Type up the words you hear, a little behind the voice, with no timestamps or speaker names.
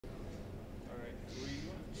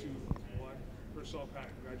First of all, Pat,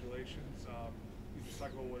 congratulations. You just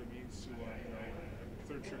talk about what it means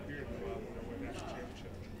to third trip here to win a national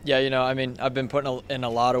championship. Yeah, I mean, I've been putting in a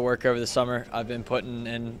lot of work over the summer. I've been putting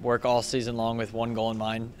in work all season long with one goal in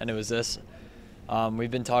mind, and it was this. We've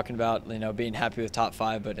been talking about being happy with top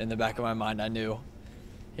 5, but in the back of my mind, I knew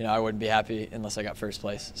I wouldn't be happy unless I got first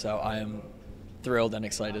place. So I am thrilled and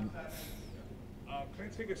excited. Kind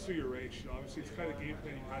of take us through your race. Obviously, it's kind of game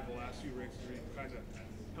plan you had the last few races where you kind of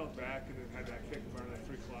held back and then had that kick around that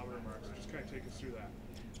 3-kilometer mark. So just kind of take us through that.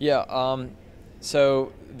 Yeah.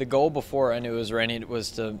 So the goal before I knew it was raining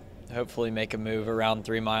was to hopefully make a move around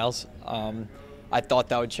 3 miles. I thought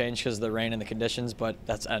that would change because of the rain and the conditions, but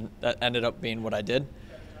that ended up being what I did.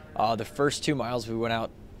 The first 2 miles we went out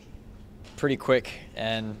pretty quick,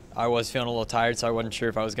 and I was feeling a little tired, so I wasn't sure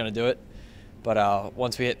if I was going to do it. But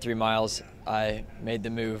once we hit 3 miles, I made the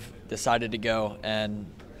move, decided to go, and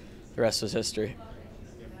the rest was history.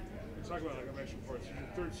 Talk about, like I mentioned before, it's your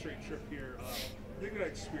third straight trip here. I think that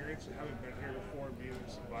experience of having been here before and being in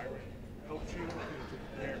this environment helped you to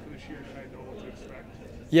prepare for this year and kind of know what to expect?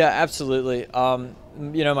 Yeah, absolutely.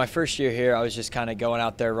 My first year here, I was just kind of going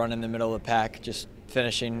out there, running in the middle of the pack, just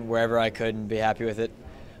finishing wherever I could and be happy with it.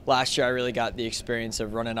 Last year, I really got the experience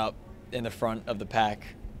of running up in the front of the pack,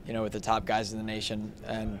 with the top guys in the nation,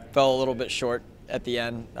 and fell a little bit short at the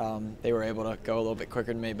end. They were able to go a little bit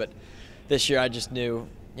quicker than me, but this year I just knew,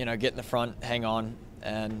 get in the front, hang on,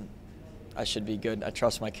 and I should be good. I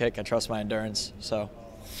trust my kick. I trust my endurance. So,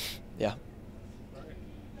 yeah.